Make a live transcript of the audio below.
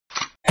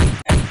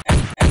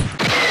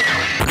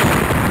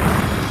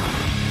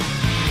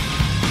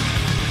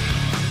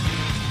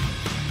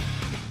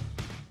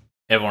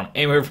Everyone,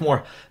 aim here for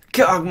more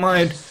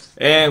Cogmind,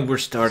 and we're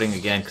starting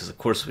again because of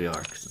course we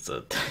are. Because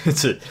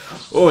it's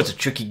a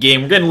tricky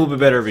game. We're getting a little bit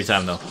better every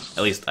time though.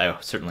 At least I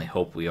certainly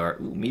hope we are.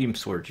 Ooh, medium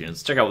sword units.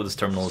 Let's check out what this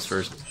terminal is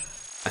first.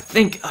 I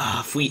think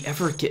if we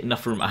ever get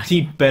enough room, I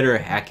need better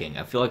hacking.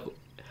 I feel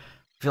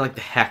like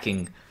the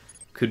hacking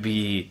could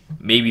be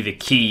maybe the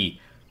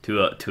key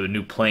to a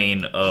new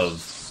plane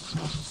of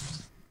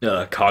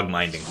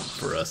cogminding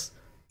for us.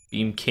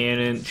 Beam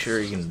cannon, sure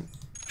you can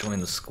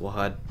join the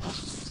squad.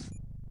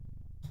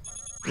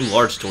 Ooh,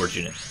 large storage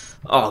unit.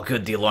 Oh,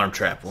 good, the alarm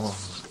trap. Well,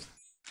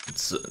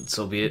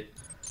 so be it.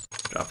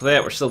 Drop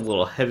that. We're still a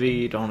little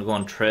heavy. Don't want to go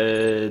on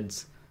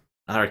treads.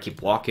 I gotta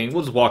keep walking.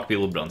 We'll just walk, be a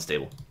little bit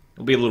unstable.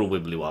 It'll be a little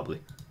wibbly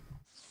wobbly.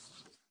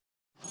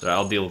 So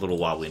I'll deal with a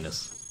little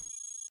wobbliness.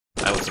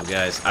 Hi, what's up,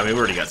 guys? I mean, we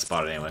already got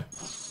spotted anyway.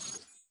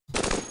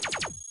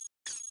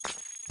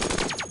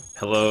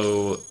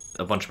 Hello,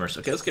 a bunch of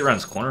mercenaries. Okay, let's get around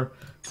this corner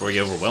before we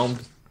get overwhelmed.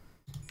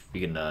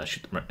 We can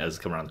shoot them as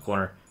they come around the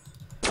corner.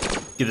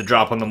 Get the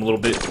drop on them a little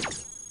bit.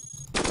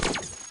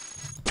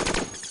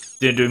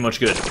 Didn't do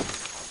much good.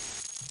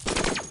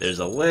 There's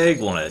a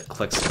leg. Want to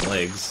collect some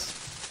legs.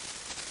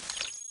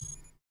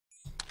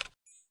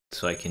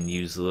 So I can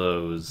use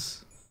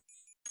those.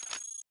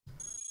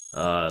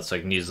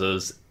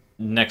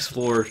 Next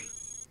floor.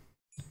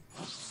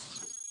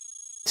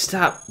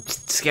 Stop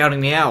scouting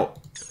me out.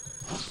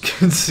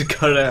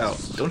 Cut it out.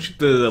 Don't shoot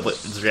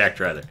the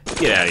reactor either.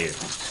 Get out of here.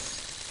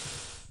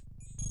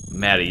 I'm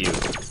mad at you.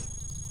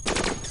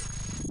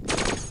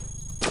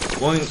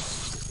 One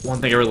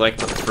thing I really like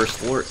about the first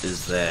floor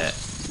is that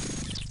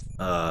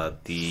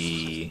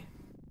the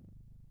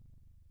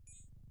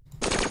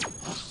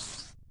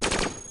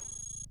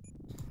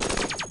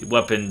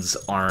weapons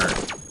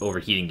aren't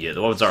overheating yet.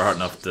 The weapons aren't hard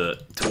enough to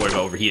worry about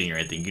overheating or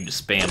anything. You can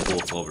just spam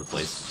bullets all over the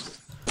place.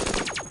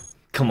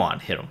 Come on,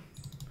 hit him.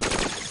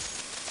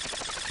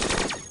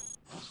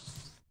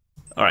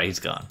 Alright, he's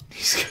gone.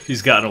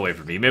 He's gotten away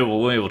from me. Maybe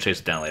we'll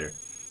chase it down later.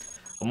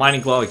 A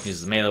mining claw, we can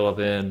use the melee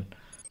weapon.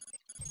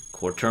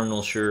 Core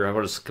terminal, sure. How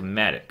about a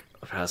schematic?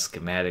 A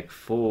schematic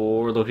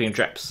for locating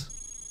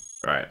traps.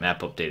 Alright,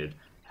 map updated.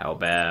 How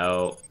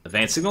about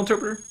advanced signal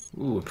interpreter?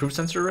 Ooh, improved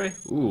sensor array?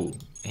 Ooh,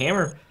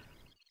 hammer.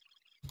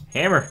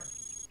 Hammer.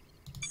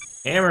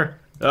 Hammer.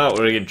 Oh,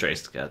 we're getting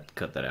traced. Got to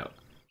cut that out.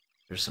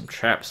 There's some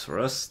traps for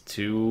us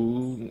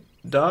to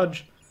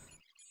dodge.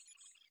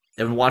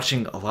 I've been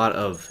watching a lot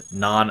of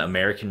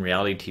non-American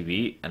reality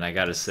TV, and I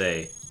gotta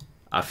say,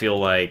 I feel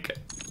like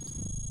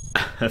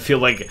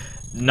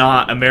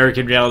not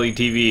American reality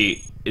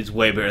TV is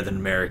way better than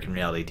American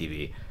reality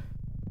TV.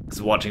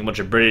 Because watching a bunch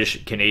of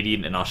British,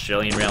 Canadian, and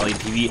Australian reality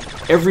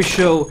TV, every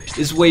show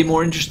is way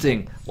more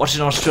interesting.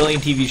 Watching an Australian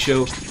TV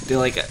show, they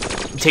like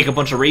take a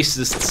bunch of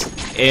racists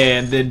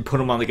and then put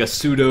them on like a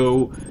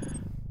pseudo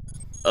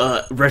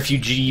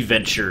refugee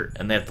venture,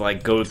 and they have to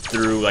like go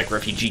through like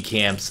refugee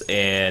camps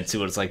and see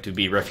what it's like to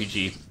be a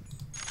refugee.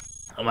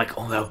 I'm like,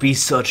 oh, that would be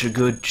such a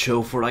good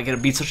show for like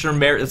it'd be such an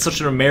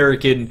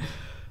American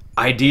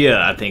idea,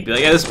 I think.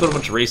 Like, yeah, let's put a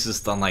bunch of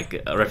racists on like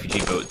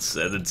refugee boats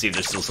and then see if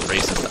there's still some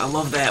racists. I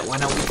love that. Why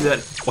don't we do that?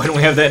 Why don't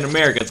we have that in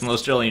America? It's an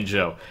Australian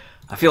show.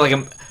 I feel like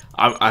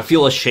I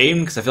feel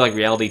ashamed because I feel like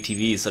reality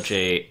TV is such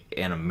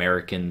an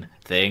American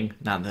thing.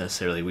 Not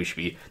necessarily we should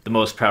be the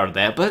most proud of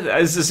that, but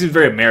this seems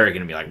very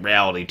American to me. Like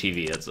reality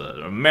TV, that's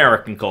an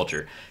American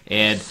culture.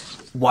 And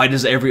why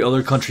does every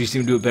other country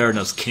seem to do it better than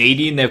us?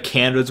 Canadian, they have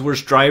Canada's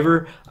worst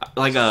driver.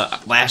 Like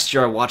last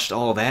year, I watched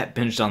all of that,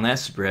 binged on that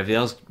super heavy.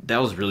 That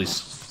was really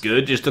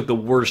good. Just took the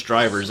worst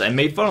drivers and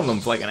made fun of them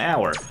for like an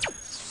hour.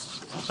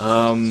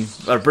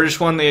 A British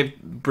one,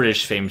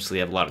 British famously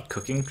have a lot of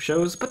cooking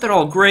shows, but they're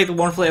all great. They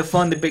wonderfully have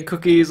fun. They bake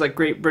cookies, like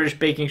great British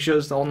baking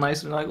shows. They're all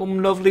nice and like, oh,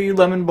 lovely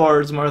lemon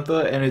bars,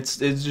 Martha, and it's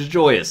just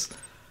joyous.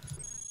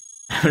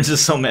 I'm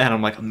just so mad.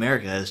 I'm like,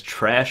 America has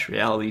trash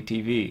reality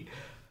TV.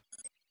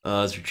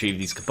 Let's retrieve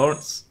these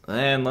components,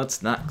 and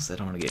let's not, because I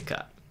don't want to get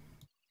caught.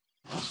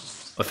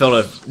 I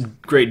felt a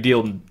great deal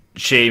of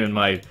shame in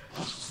my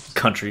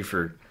country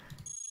for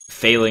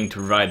failing to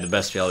provide the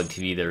best reality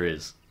TV there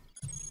is.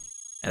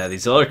 And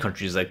these other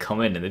countries that come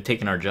in and they've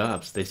taken our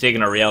jobs. They've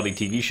taken our reality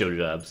TV show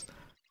jobs.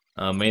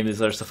 Many of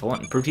these other stuff I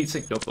want. Improved heat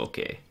sink? Nope,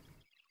 okay.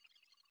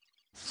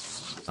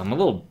 I'm a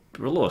little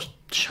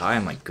shy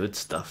on like good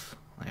stuff.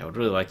 Like, I would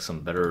really like some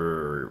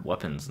better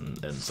weapons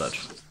and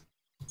such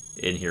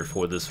in here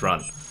for this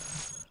run.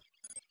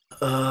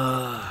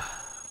 I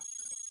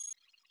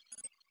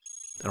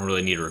don't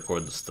really need to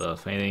record this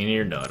stuff. Anything in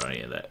here? No, I don't need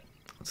any of that.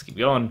 Let's keep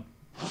going.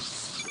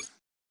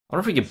 I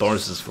wonder if we get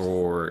bonuses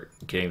for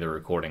getting the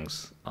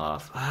recordings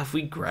off. If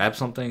we grab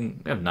something,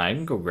 we have 9. We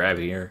can go grab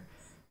here.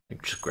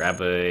 Like just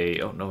grab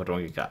a. Oh no, I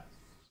don't get caught.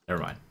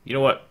 Never mind. You know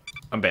what?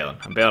 I'm bailing.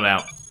 I'm bailing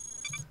out.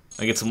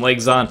 I get some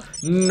legs on.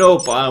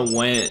 Nope. I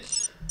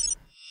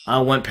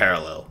went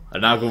parallel. I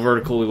did not go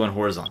vertical. We went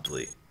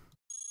horizontally.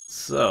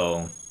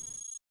 So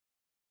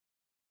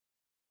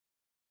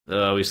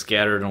we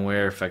scattered and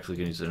where effectively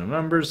can use the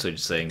numbers. So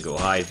just saying go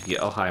high. If you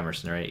get high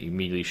mercenary, you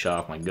immediately shot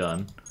off my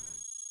gun.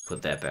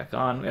 Put that back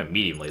on. We have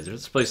medium laser.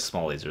 Let's place a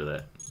small laser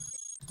that.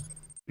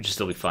 We should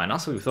still be fine.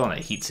 Also, we throw on that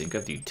heatsink.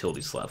 Got the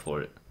utility slot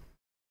for it.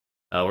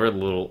 We're a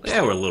little bit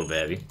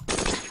heavy.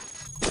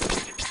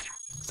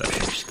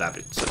 Stop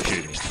it. Stop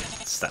shooting me.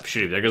 Stop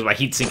shooting me. There goes my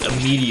heatsink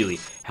immediately.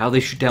 How they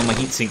shoot down my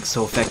heatsink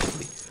so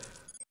effectively.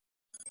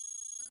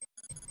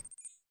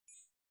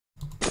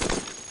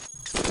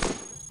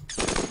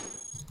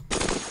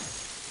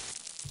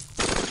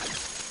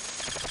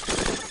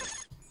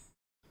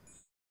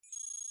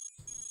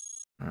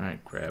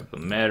 Alright, grab the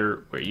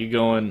matter. Where are you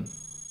going?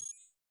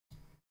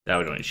 Now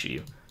we don't need to shoot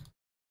you.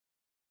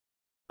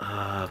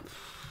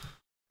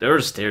 There are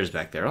stairs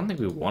back there. I don't think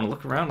we want to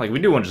look around. Like, we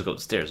do want to just go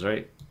upstairs,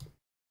 right?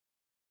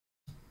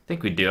 I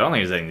think we do. I don't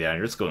think there's anything down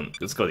here. Let's go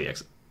to the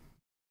exit.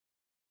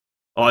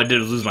 All I did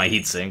was lose my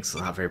heatsink, so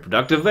not very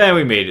productive. And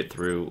we made it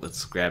through.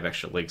 Let's grab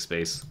extra leg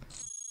space.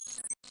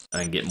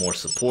 And get more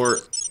support.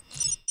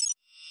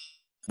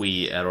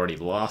 We had already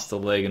lost a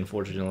leg,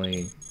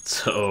 unfortunately.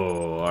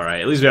 So,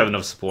 alright. At least we have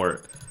enough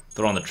support.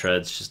 Throw on the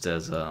treads just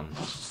as,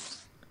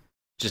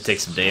 just take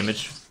some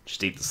damage.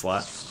 Just eat the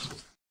slot.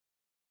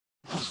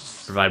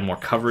 Provide more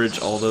coverage.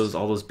 All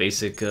those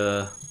basic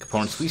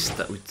components.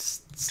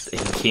 He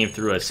came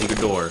through a secret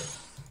door,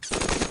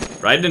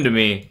 right into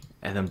me,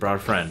 and then brought a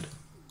friend.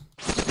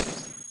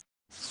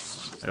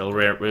 I'll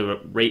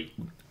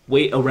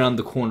wait around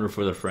the corner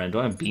for the friend.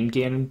 Do I have beam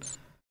cannon?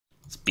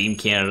 Let's beam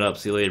cannon up.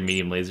 See you later,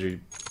 medium laser.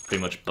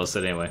 Pretty much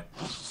busted anyway.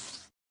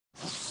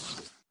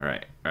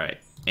 Alright.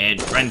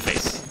 And right in the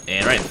face.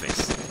 And right in the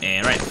face.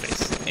 And right in the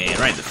face. And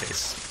right in the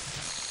face.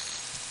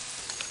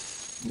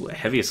 Ooh, a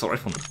heavy assault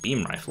rifle and a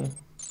beam rifle.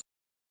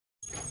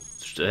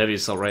 Just a heavy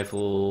assault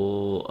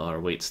rifle. Our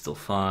weight's still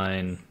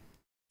fine.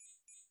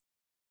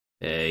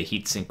 A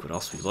heatsink would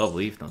also be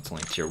lovely, even though it's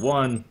only tier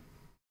 1.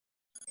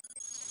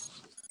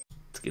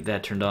 Let's get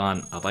that turned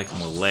on. I'd like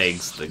more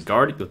legs. The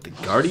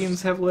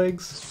Guardians have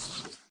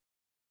legs.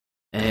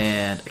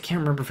 And I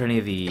can't remember if any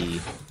of the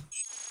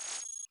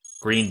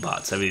green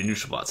bots, any of the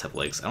neutral bots have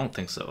legs. I don't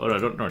think so. Oh, no,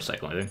 don't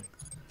recycle anything.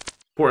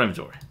 Report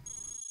inventory.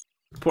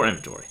 Report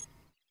inventory.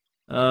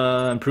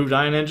 Improved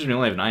ion engine. We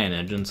only have an ion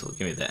engine, so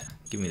give me that.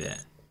 Give me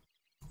that.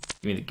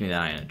 Give me the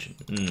ion engine.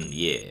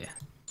 Yeah.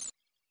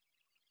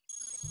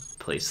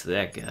 Place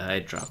that guy.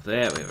 Drop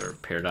that. We have a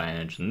repaired ion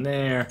engine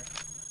there.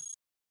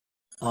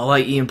 All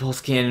light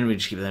E-impulse cannon. We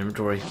just keep that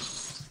inventory.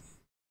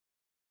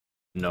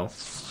 No.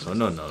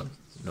 No.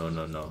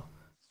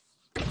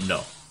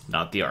 No.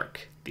 Not the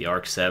arc. The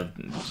arcs have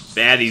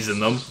baddies in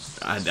them.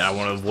 I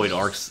want to avoid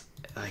arcs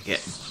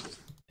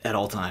at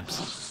all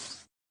times.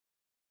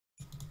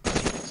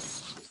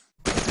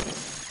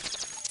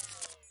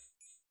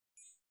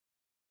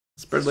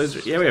 Spread laser.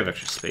 Yeah, we have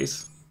extra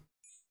space.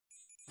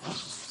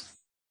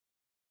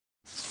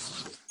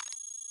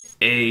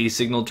 A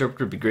signal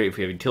interpreter would be great if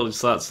we have utility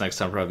slots. Next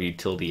time, probably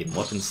utility and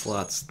weapon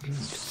slots.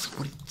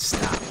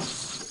 Stop.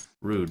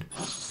 Rude.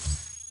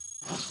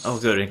 Oh,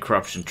 good. And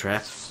corruption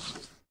trap.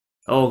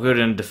 Oh, good.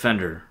 And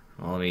defender.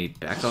 Well, let me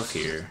back off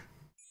here.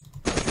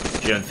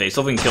 Get in the face.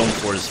 Hoping to kill him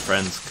before his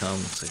friends come.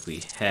 Looks like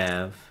we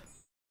have.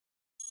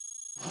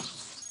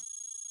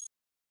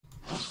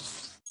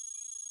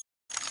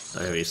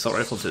 I have a assault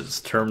rifle to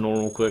this terminal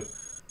real quick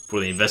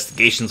before the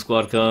investigation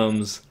squad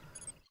comes.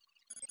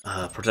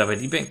 Prototype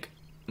ID bank.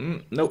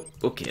 Nope.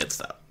 Okay, let's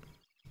stop.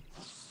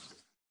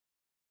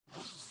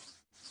 I'm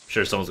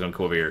sure someone's gonna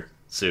come over here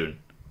soon.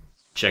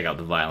 Check out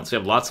the violence. We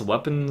have lots of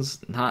weapons.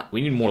 We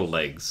need more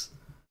legs.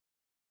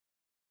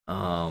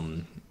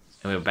 And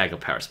we have a backup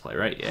power supply,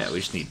 right? Yeah,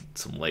 we just need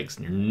some legs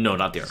in here. No,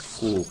 not the arc.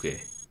 Ooh,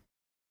 okay.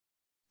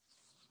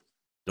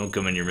 Don't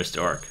come in here, Mr.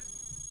 Arc.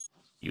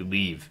 You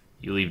leave.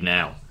 You leave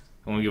now.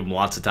 I'm gonna give him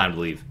lots of time to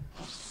leave.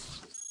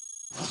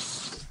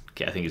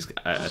 Okay, I think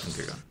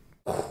they're gone.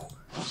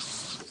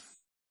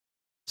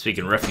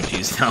 Speaking of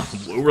refugees now,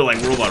 we're like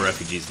robot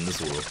refugees in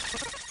this world.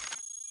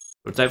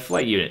 Prototype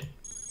flight unit.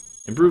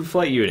 Improved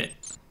flight unit.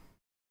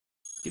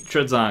 Keep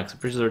treads on, because I'm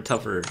pretty sure they're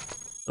tougher.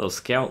 Little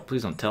scout,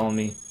 please don't tell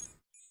me.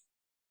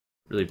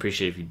 Really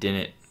appreciate it if you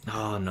didn't.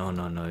 Oh, no.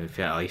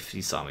 If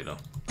you saw me, though.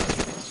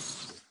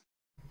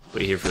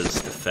 Wait here for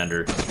this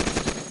defender.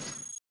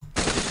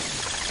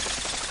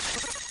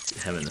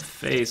 Get him in the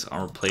face.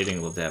 Armor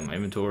plating, love that in my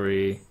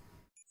inventory.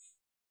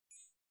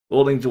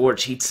 Holding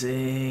torch,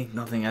 heatsink.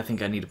 Nothing I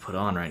think I need to put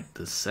on right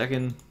this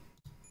second.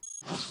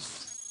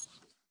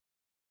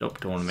 Nope,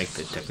 don't want to make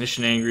the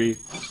technician angry.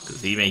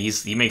 Because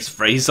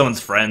he's someone's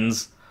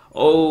friends.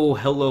 Oh,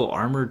 hello,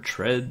 armored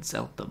treads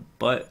out the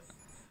butt.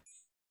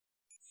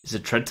 Is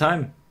it tread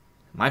time?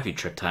 It might be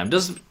tread time. It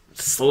doesn't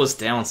slow us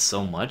down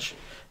so much.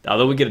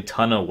 Although we get a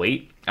ton of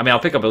weight. I mean, I'll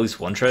pick up at least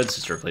one treads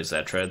just to replace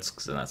that treads,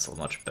 because then that's a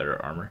much better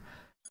armor.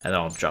 And then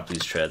I'll drop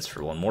these treads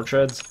for one more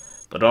treads.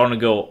 But I want to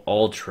go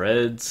all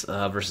treads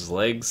versus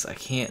legs. I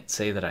can't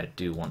say that I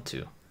do want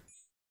to.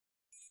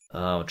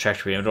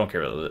 Tractor beam. I don't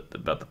care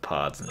about the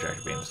pods and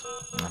tractor beams.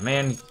 Oh,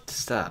 man,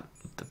 stop.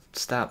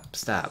 Stop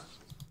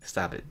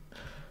it.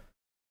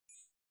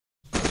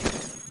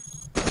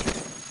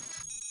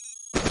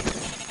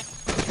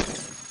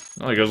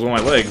 Oh, there goes one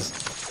of my legs.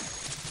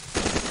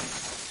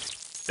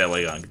 Get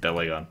that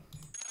leg on.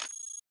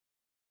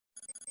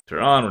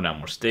 Turn on, we're now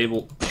more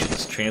stable. Shoot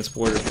this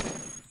transporter.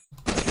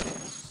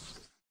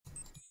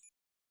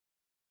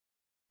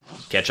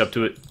 Catch up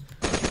to it.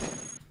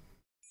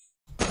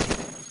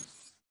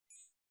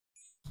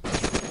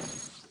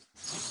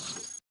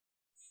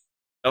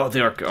 Oh,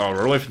 the arc. Oh,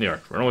 run away from the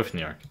arc. Run away from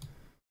the arc.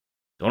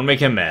 Don't want to make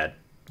him mad.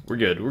 We're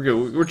good. We're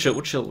good. We're chill.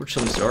 We're chill. We're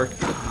chilling, Mr. Arc.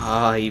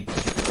 Ah,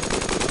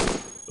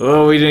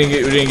 oh, we didn't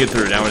get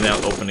through. Now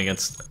we're open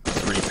against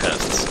 3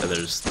 pests.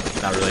 There's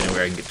not really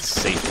anywhere I can get to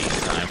safety in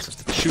time, so I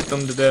have to shoot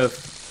them to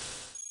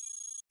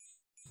death,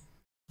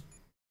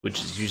 which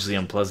is usually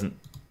unpleasant.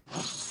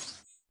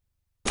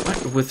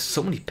 What? With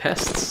so many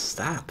pests?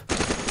 Stop.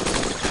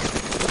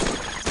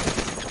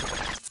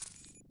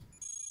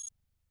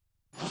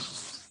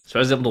 So I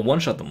was able to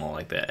one-shot them all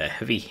like that. A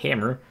heavy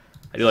hammer.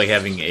 I do like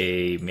having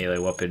a melee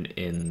weapon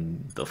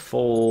in the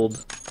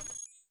fold.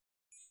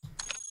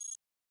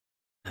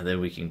 And then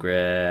we can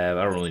grab...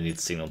 I don't really need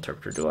the signal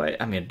interpreter, do I?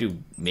 I mean, I do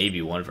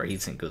maybe one if our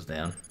heatsink goes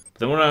down. But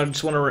then when I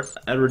just want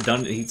a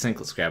redundant heatsink,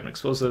 let's grab an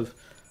explosive.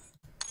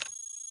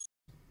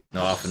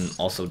 No, often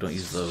also don't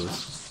use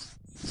those.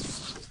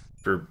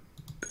 For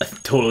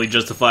totally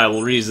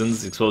justifiable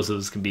reasons.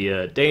 Explosives can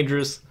be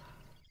dangerous.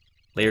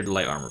 Layered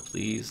light armor,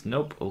 please.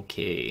 Nope,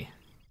 okay.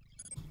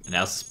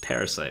 Analysis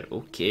Parasite,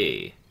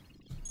 okay.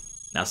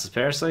 Analysis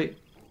Parasite.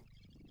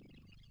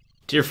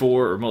 Tier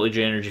 4, remotely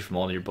drain energy from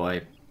all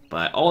nearby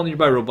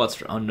robots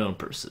for unknown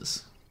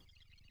purposes.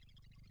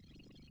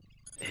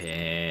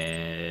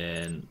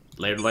 And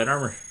layered light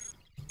armor.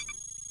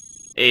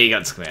 Hey,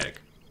 got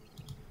schematic.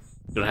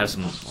 Gonna have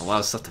a lot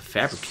of stuff to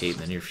fabricate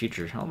in the near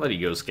future. I'll let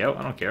you go, Scout.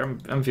 I don't care.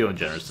 I'm feeling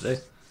generous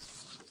today.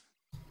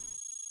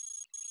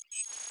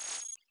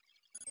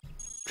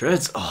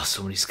 Dreads. Oh,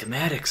 so many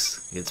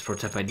schematics. It's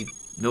prototype ID.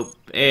 Nope.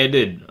 Hey, I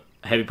did.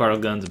 Heavy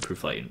particle guns,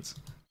 improved flight units.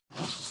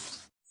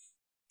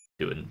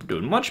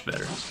 Doing much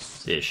better.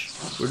 Ish.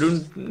 We're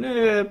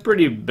doing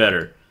pretty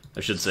better,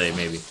 I should say,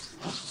 maybe.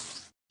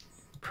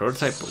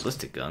 Prototype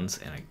ballistic guns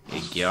and a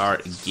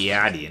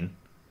Guardian.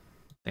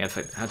 I have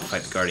to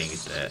fight the Guardian and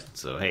get that.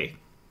 So hey,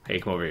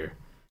 come over here.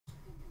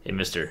 Hey,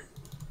 mister.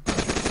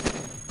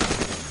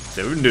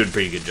 So we've been doing a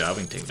pretty good job.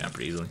 We can take them down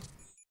pretty easily.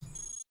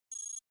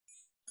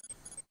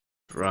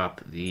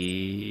 Drop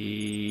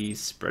the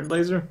spread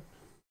laser.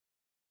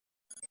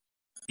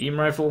 Beam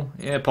rifle.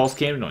 Yeah, pulse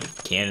cannon. No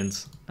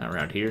cannons. Not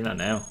around here. Not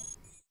now.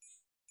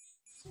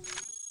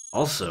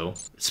 Also,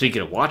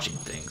 speaking of watching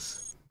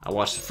things, I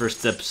watched the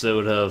first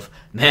episode of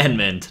Mad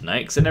Men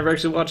tonight because I never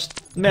actually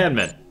watched Mad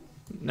Men.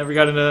 Never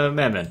got into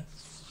Mad Men.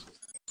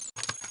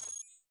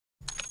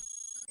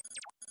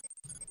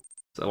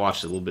 So I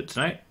watched it a little bit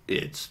tonight.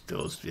 It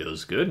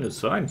feels good and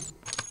it's fine.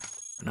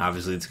 And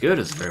obviously it's good.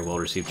 It's a very well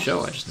received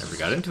show. I just never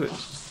got into it.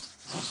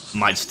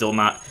 May still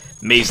not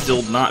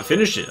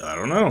finish it. I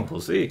don't know.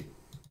 We'll see.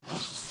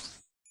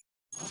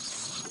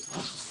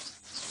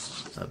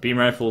 Beam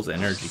rifles,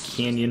 energy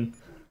canyon.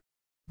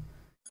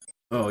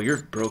 Oh, you're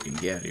broken.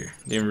 Get out of here.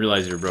 Didn't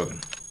realize you were broken.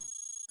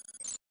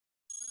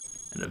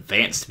 An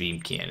advanced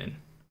beam cannon.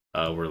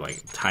 We're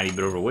like a tiny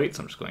bit overweight,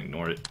 so I'm just going to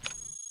ignore it.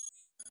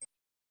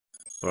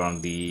 Put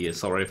on the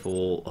assault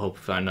rifle, hope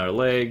to find another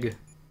leg.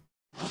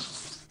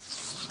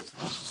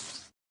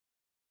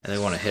 And they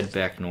want to head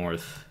back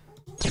north.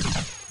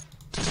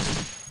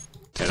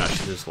 Can I not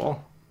shoot this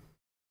wall?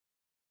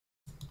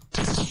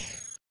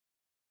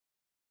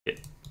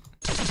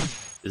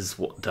 Is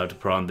time to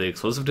put on the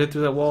explosive to hit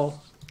through that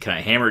wall? Can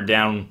I hammer it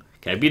down?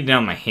 Can I beat it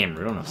down with my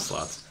hammer? I don't have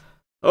slots.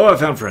 Oh, I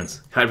found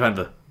friends. Hide behind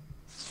the...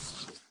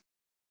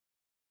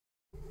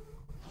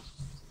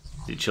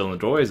 Is he chill in the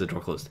doorway? Is the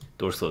door closed?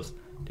 Door's closed.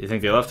 Do you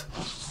think they left?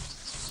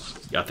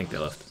 Yeah, I think they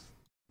left.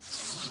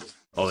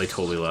 Oh, they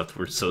totally left.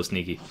 We're so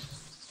sneaky.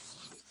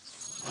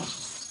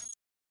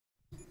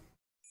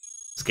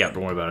 Scout,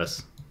 don't worry about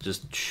us.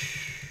 Just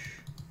shh.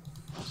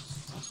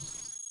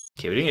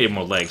 Okay, we didn't get any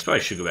more legs.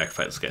 Probably should go back and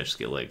fight this guy just to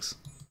get legs.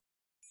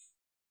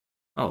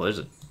 Oh, there's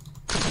a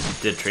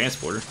dead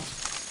transporter.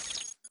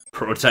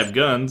 Prototype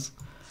guns.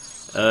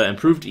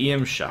 Improved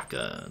EM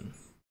shotgun.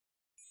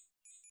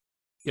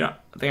 You know,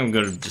 I think I'm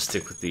going to just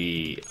stick with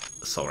the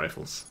assault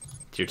rifles.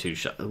 Tier 2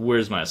 shot.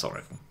 Where's my assault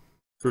rifle?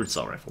 Improved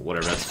assault rifle.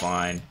 Whatever, that's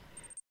fine.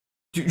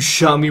 Dude,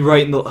 shot me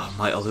right in the... Oh,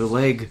 my other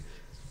leg.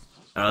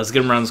 Let's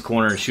get him around this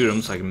corner and shoot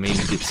him so I can maybe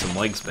get some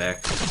legs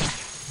back.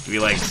 Give me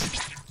legs.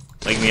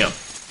 Leg me up.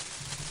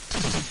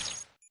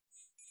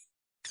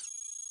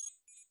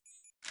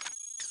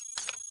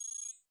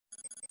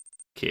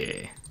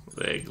 Okay.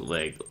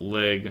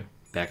 Leg.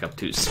 Back up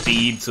to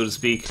speed, so to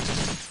speak.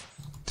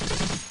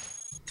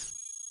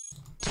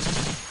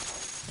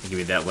 Give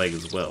me that leg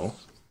as well.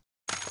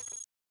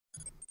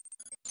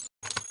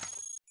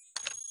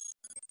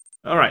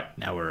 Alright,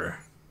 now we're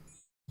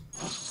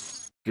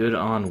good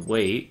on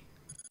weight.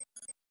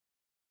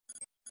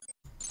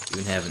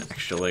 Even have an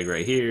extra leg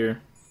right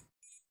here.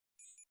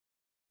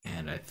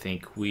 And I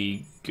think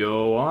we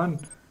go on.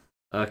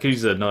 I could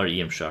use another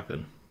EM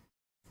shotgun.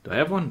 Do I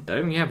have one? Do I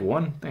even have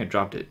one? I think I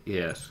dropped it.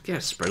 Yes. Yeah,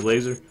 spread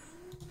laser.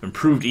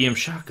 Improved EM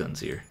shotguns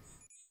here.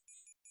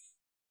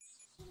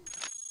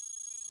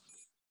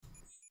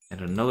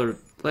 got another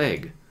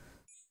leg.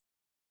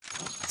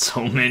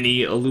 So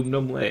many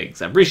aluminum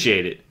legs. I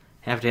appreciate it.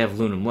 Have to have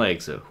aluminum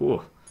legs, so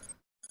whew.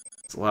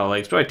 It's a lot of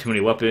legs. Do I have too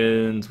many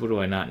weapons? What do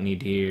I not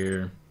need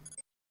here?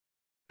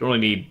 Don't really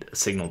need a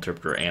signal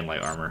interpreter and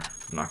light armor.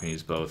 I'm not gonna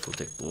use both. We'll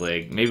take the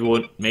leg.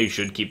 Maybe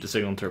should keep the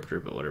signal interpreter,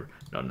 but whatever.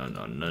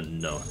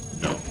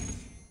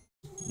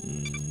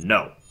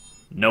 No.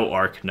 No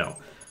arc, no.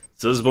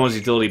 So this is bonus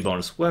utility,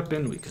 bonus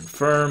weapon. We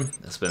confirm.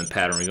 That's been the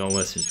pattern we're going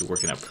with. Seems to be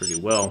working out pretty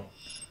well.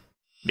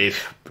 Maybe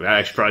I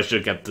actually probably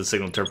should have kept the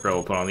signal interpreter.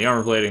 We'll put on the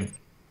armor plating.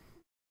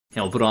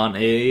 And we'll put on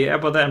a, how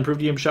about that,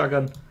 improved EM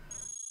shotgun.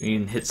 We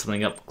can hit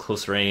something up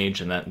close range,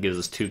 and that gives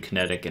us 2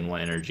 kinetic and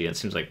 1 energy. It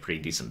seems like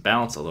pretty decent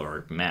balance, although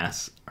our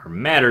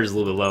matter is a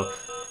little bit low.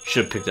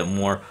 Should have picked up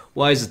more.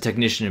 Why is the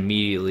technician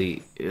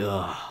immediately...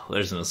 Ugh,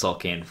 there's an assault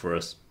cannon for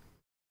us.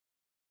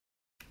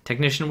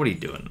 Technician, what are you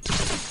doing?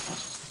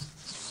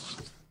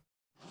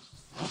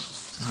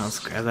 Oh, let's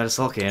grab that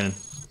assault cannon.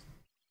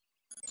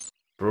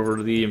 Go over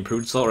to the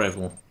improved assault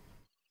rifle.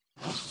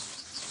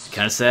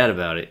 Kind of sad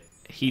about it.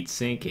 Heat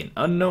sink and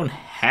unknown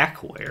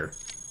hackware.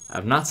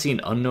 I've not seen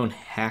unknown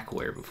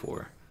hackware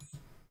before.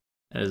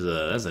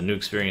 That's a new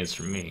experience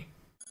for me.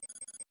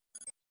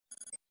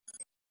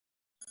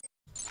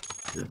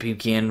 The beam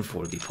cannon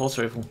for the pulse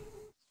rifle.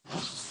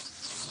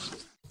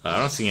 I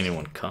don't see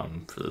anyone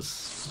come for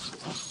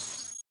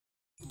this.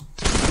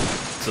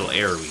 This little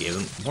error we gave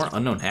them. More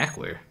unknown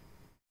hackware.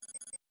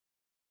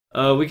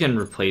 We can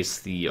replace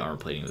the armor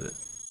plating with it.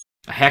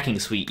 A hacking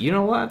suite. You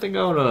know what? I think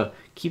I want to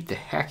keep the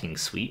hacking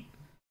suite.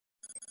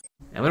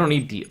 And we don't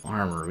need the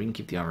armor. We can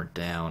keep the armor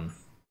down.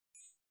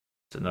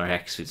 It's another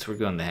hacking suite, so we're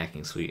going to the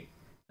hacking suite.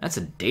 That's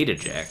a data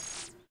jack.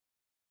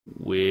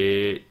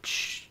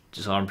 Which...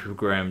 disarm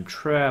program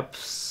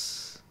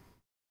traps.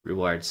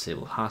 Rewired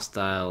disable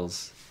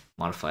hostiles.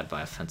 Modified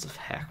by offensive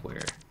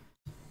hackware.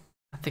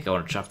 I think I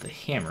want to drop the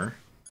hammer.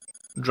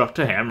 Drop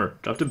the hammer.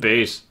 Drop the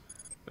base.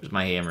 Where's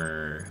my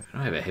hammer? I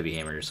don't have a heavy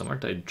hammer here somewhere.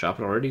 Did I drop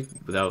it already?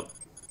 Without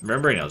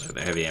remembering I was with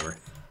a heavy hammer.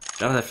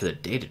 Drop that for the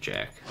data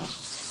jack.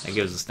 That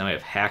gives us, now we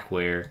have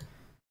hackware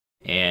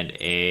and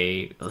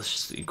a... let's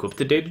just equip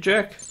the data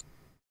jack.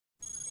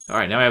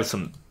 Alright, now I have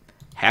some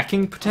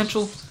hacking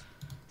potential.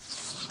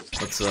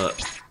 Let's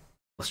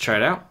try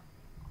it out.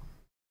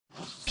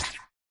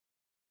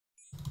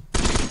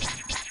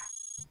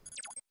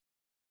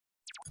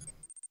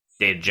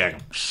 Data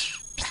jack.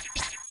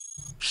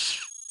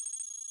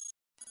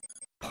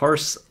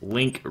 Parse,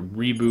 link,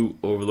 reboot,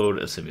 overload,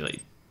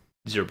 assimilate.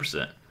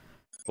 0%.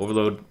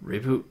 Overload,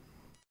 reboot.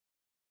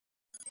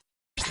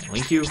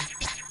 Link you.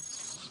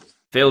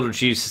 Failed to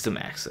achieve system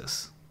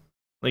access.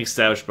 Link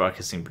established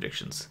broadcasting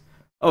predictions.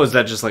 Oh, is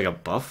that just like a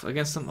buff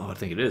against them? Oh, I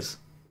think it is.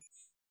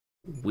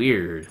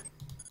 Weird.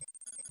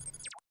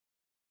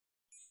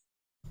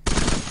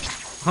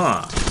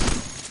 Huh.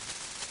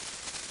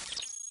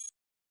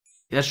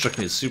 Yeah, that struck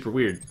me as super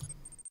weird.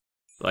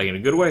 Like in a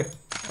good way.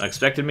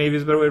 Unexpected maybe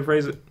is a better way to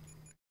phrase it.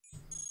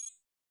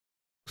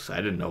 So I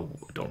didn't know.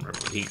 I don't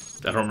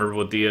remember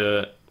what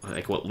the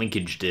like what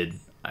linkage did.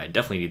 I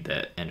definitely need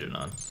that engine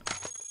on.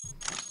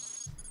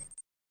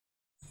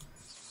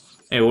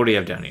 Hey, what do you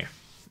have down here?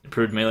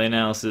 Improved melee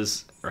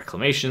analysis,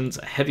 reclamations,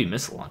 a heavy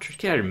missile launcher.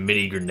 Get out your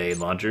mini grenade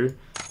launcher.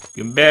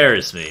 You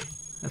embarrass me.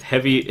 I have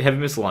heavy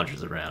missile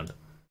launchers around.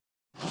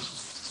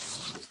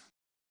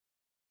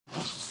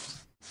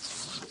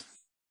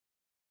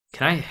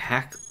 Can I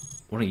hack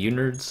one of you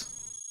nerds?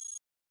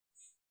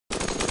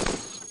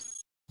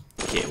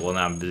 Okay, well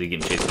now I'm busy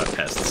getting chased by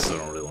pests, so I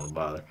don't really want to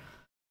bother.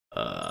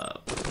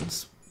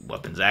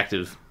 Weapons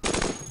active.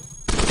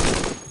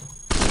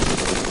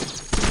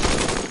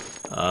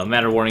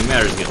 Matter warning,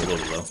 matter's getting a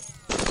little low.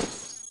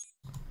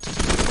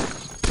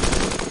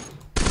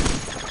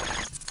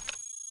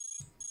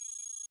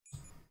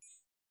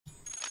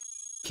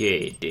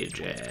 Okay, data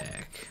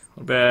jack.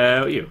 What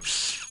about you?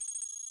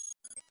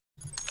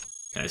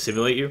 Can I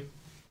simulate you?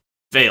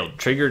 Failed.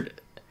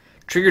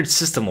 Triggered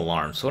system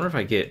alarm. So I wonder if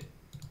I get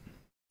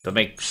to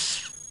make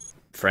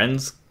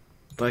friends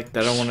like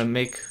that I want to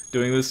make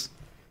doing this.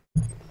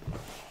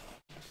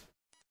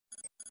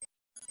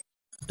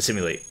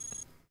 Simulate.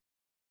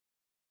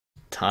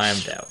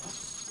 Timed out.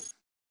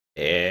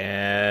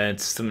 And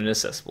system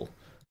inaccessible.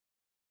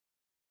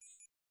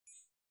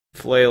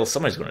 Flail.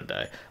 Somebody's gonna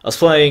die. I was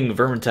playing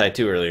Vermintide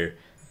 2 earlier.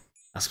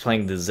 I was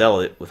playing the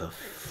Zealot with a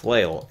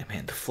flail. And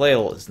man, the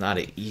flail is not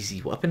an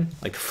easy weapon.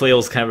 Like, the flail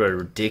is kind of a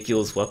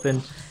ridiculous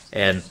weapon.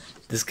 And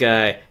this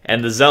guy,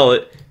 and the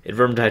Zealot in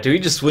Vermintide 2, he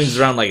just swings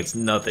around like it's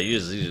nothing.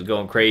 He's just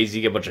going crazy.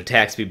 You get a bunch of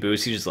attack speed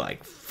boosts. He's just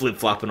like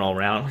flip-flopping all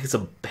around. Like it's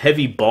a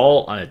heavy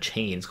ball on a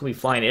chain. It's going to be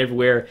flying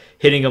everywhere,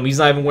 hitting him. He's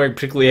not even wearing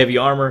particularly heavy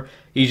armor.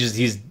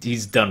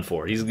 He's done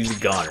for. He's a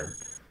goner.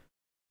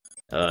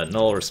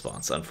 Null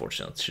response,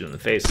 unfortunately. Let's shoot him in the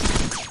face.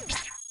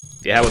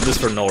 Yeah, how about this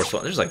for null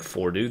response? There's like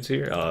 4 dudes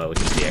here. We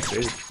can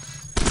deactivate it.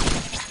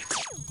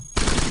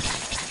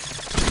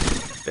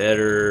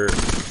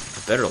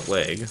 Better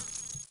leg.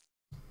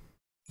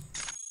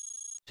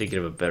 Thinking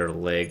of a better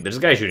leg. There's a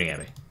guy shooting at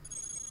me.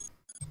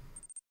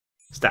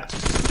 Stop.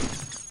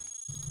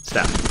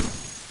 Stop.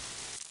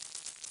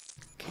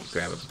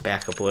 grab a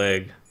backup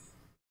leg.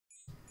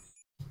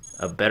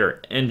 A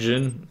better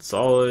engine.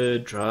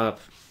 Solid. Drop.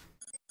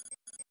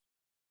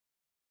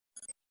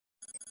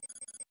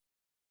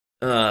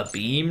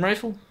 Beam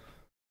rifle?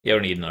 Yeah,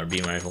 we need another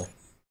beam rifle.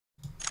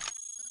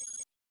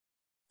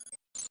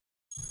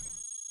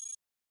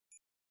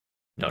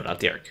 No, not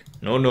the arc.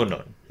 No, no,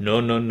 no. No,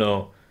 no,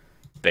 no.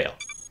 Bail.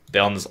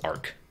 Bail on this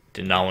arc.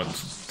 Did not want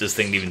this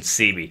thing to even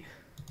see me.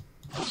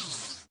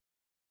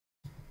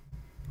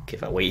 Okay,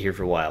 if I wait here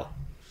for a while,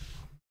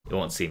 it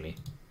won't see me.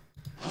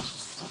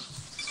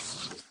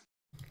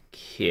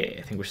 Okay,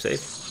 I think we're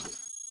safe.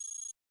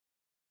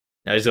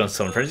 Now he's doing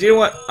summon friends. You know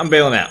what? I'm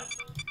bailing out.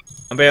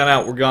 I'm bailing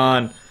out. We're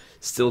gone.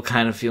 Still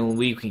kind of feeling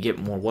weak. We can get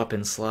more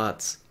weapon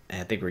slots.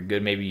 I think we're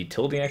good. Maybe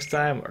utility next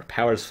time. Our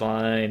power's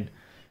fine.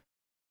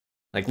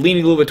 Like,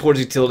 leaning a little bit towards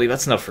utility.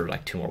 That's enough for,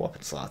 like, 2 more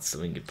weapon slots. So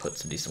we can put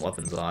some decent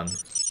weapons on.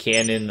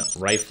 Cannon,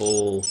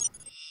 rifle,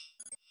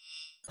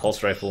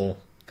 pulse rifle.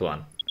 Come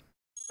on.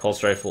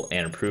 Pulse rifle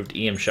and improved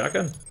EM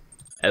shotgun.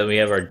 And then we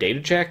have our data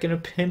jack in a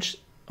pinch.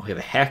 We have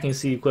a hacking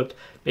seat equipped.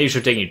 Maybe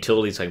should take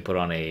utility so I can put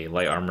on a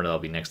light armor. That'll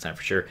be next time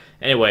for sure.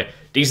 Anyway,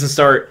 decent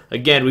start.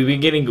 Again, we've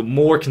been getting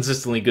more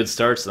consistently good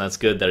starts, and that's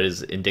good. That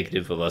is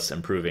indicative of us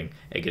improving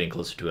and getting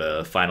closer to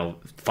a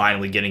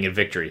finally getting a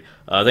victory.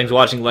 Thanks for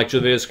watching. Like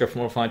the video, subscribe for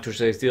more fun Twitch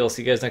days. I'll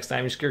see you guys next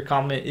time. Your secure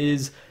comment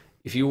is,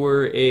 if you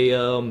were a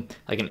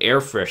like an air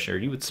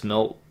freshener, you would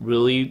smell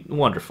really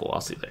wonderful.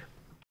 I'll see you there.